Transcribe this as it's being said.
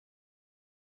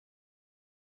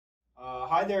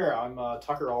Hi there, I'm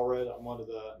Tucker Allred. I'm one of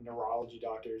the neurology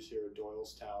doctors here at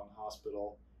Doylestown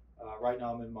Hospital. Right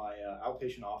now I'm in my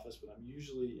outpatient office, but I'm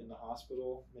usually in the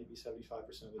hospital maybe 75%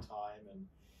 of the time. And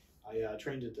I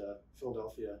trained at the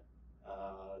Philadelphia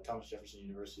Thomas Jefferson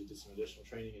University, did some additional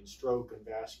training in stroke and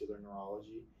vascular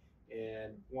neurology,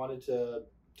 and wanted to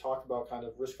talk about kind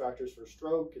of risk factors for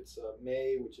stroke. It's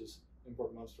May, which is an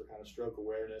important month for kind of stroke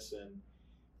awareness, and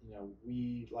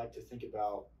we like to think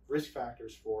about risk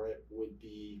factors for it would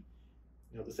be,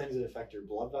 the things that affect your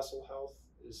blood vessel health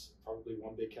is probably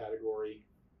one big category.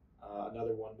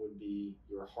 Another one would be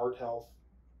your heart health.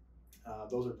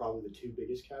 Those are probably the two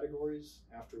biggest categories.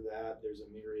 After that, there's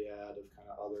a myriad of kind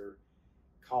of other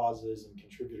causes and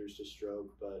contributors to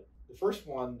stroke. But the first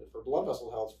one for blood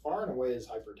vessel health, far and away, is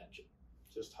hypertension.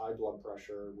 Just high blood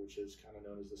pressure, which is kind of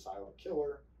known as the silent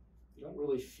killer. You don't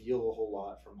really feel a whole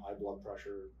lot from high blood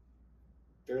pressure.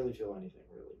 Barely feel anything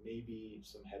really. Maybe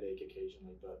some headache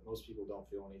occasionally, but most people don't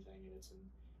feel anything, and it's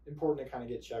important to kind of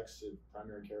get checks at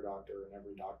primary care doctor and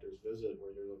every doctor's visit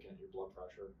where you're looking at your blood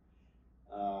pressure.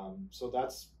 So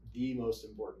that's the most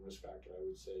important risk factor, I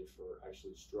would say, for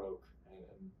actually stroke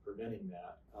and preventing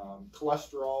that.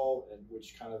 Cholesterol, and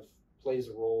which kind of plays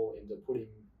a role into putting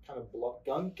kind of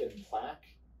gunk and plaque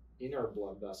in our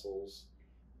blood vessels.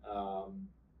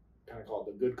 Kind of called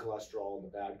the good cholesterol and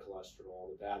the bad cholesterol.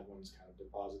 The bad ones kind of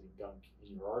depositing gunk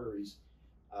in your arteries.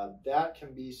 That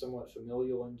can be somewhat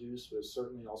familial induced, but it's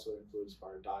certainly also influenced by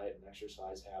our diet and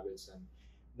exercise habits, and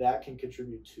that can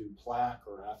contribute to plaque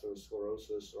or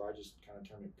atherosclerosis, or I just kind of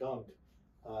term it gunk,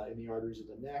 in the arteries of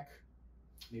the neck,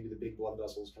 maybe the big blood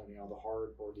vessels coming out of the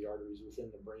heart, or the arteries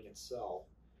within the brain itself.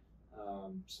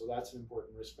 So that's an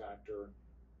important risk factor.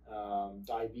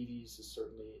 Diabetes is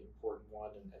certainly an important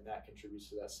one, and that contributes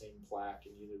to that same plaque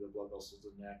in either the blood vessels,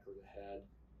 the neck, or the head.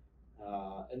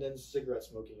 And then cigarette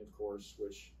smoking, of course,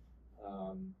 which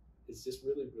is just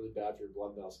really, really bad for your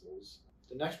blood vessels.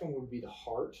 The next one would be the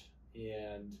heart,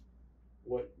 and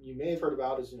what you may have heard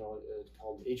about is,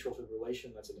 called atrial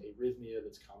fibrillation. That's an arrhythmia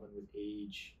that's common with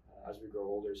age. As we grow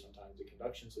older, sometimes the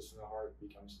conduction system of the heart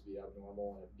becomes to be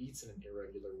abnormal, and it beats in an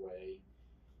irregular way.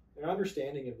 An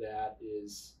understanding of that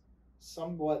is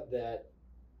somewhat that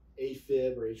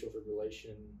AFib or atrial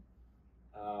fibrillation,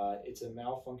 it's a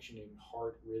malfunctioning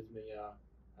heart arrhythmia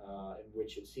in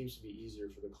which it seems to be easier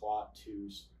for the clot to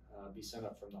be sent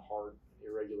up from the heart,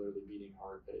 irregularly beating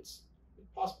heart, but it's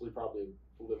probably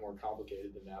a little bit more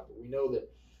complicated than that. But we know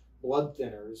that blood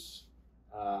thinners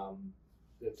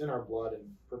that thin our blood and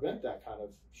prevent that kind of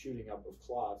shooting up of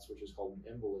clots, which is called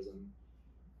an embolism,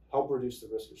 help reduce the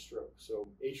risk of stroke. So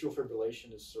atrial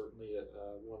fibrillation is certainly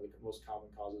one of the most common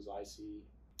causes I see.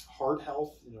 Heart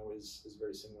health, is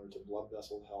very similar to blood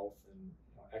vessel health, and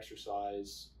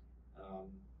exercise,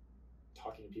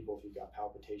 talking to people if you've got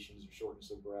palpitations or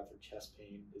shortness of breath or chest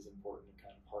pain is important in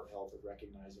kind of heart health, or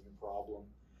recognizing a problem.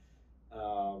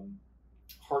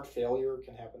 Heart failure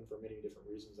can happen for many different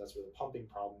reasons. That's where the pumping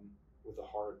problem with the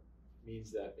heart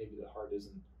means that maybe the heart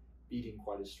isn't beating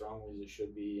quite as strongly as it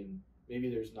should be, and maybe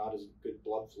there's not as good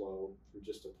blood flow through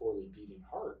just a poorly beating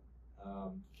heart.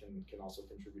 Can also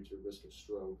contribute to a risk of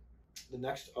stroke. The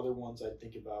next other ones I'd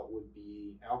think about would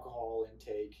be alcohol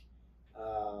intake.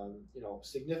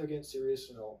 Significant,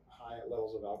 serious, high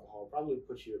levels of alcohol probably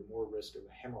puts you at more risk of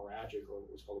a hemorrhagic, or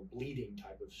what's called a bleeding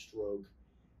type of stroke,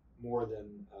 more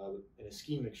than an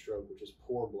ischemic stroke, which is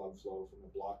poor blood flow from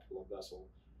a blocked blood vessel.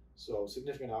 So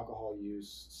significant alcohol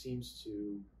use seems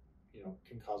to,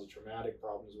 can cause traumatic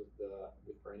problems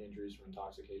with brain injuries from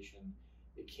intoxication.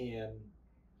 It can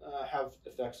have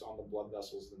effects on the blood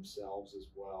vessels themselves as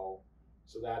well.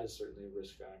 So that is certainly a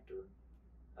risk factor.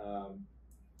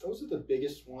 Those are the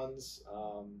biggest ones.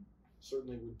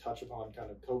 Certainly would touch upon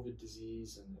kind of COVID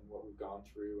disease and what we've gone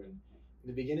through. And in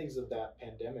the beginnings of that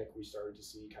pandemic, we started to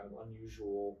see kind of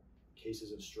unusual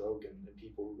cases of stroke, and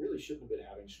people who really shouldn't have been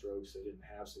having strokes. They didn't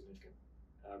have significant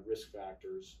risk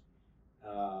factors.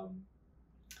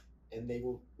 And they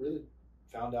were really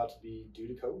found out to be due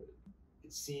to COVID.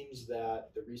 It seems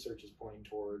that the research is pointing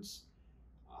towards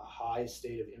a high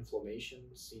state of inflammation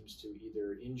seems to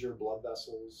either injure blood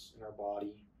vessels in our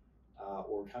body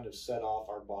or kind of set off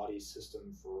our body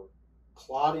system for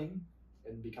clotting,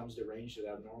 and becomes deranged and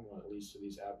abnormal, and it leads to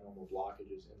these abnormal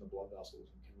blockages in the blood vessels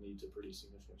and can lead to pretty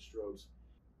significant strokes.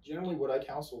 Generally, what I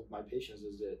counsel my patients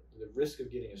is that the risk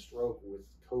of getting a stroke with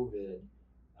COVID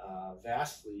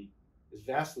is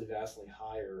vastly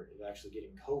higher in actually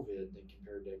getting COVID than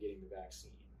compared to getting the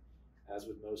vaccine. As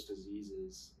with most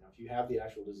diseases, if you have the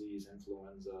actual disease,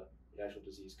 influenza, the actual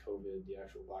disease, COVID, the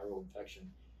actual viral infection,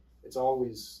 it's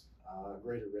always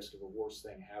greater risk of a worse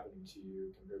thing happening to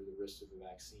you compared to the risk of the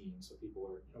vaccine. So people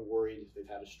are worried if they've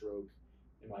had a stroke,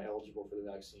 am I eligible for the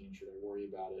vaccine? Should I worry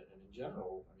about it? And in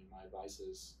general, I mean, my advice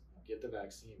is get the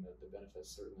vaccine. The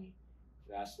benefits certainly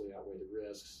vastly outweigh the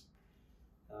risks.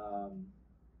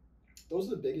 Those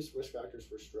are the biggest risk factors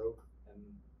for stroke, and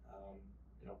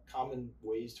common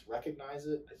ways to recognize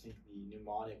it. I think the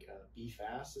mnemonic "Be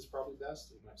fast" is probably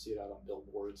best. You might see it out on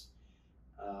billboards.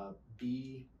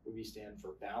 B would be stand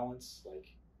for balance, like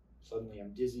suddenly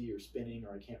I'm dizzy or spinning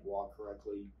or I can't walk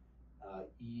correctly.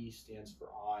 E stands for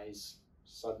eyes,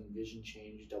 sudden vision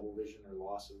change, double vision or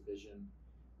loss of vision.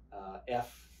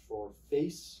 F for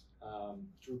face,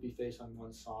 droopy face on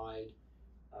one side.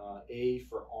 A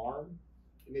for arm.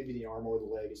 Maybe the arm or the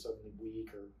leg is suddenly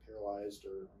weak or paralyzed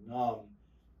or numb.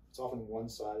 It's often one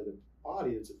side of the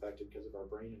body that's affected because of our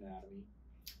brain anatomy.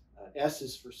 S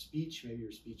is for speech. Maybe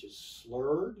your speech is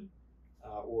slurred,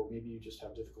 or maybe you just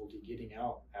have difficulty getting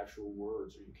out actual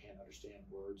words, or you can't understand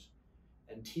words.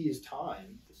 And T is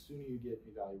time. The sooner you get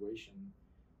evaluation,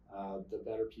 the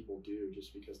better people do,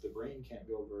 just because the brain can't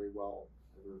go very well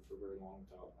for very long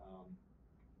without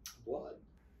blood.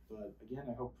 But again,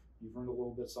 I hope you've learned a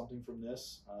little bit something from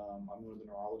this. I'm one of the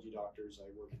neurology doctors. I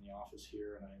work in the office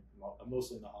here, and I'm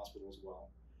mostly in the hospital as well.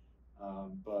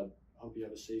 But I hope you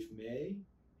have a safe May,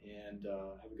 and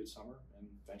have a good summer, and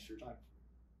thanks for your time.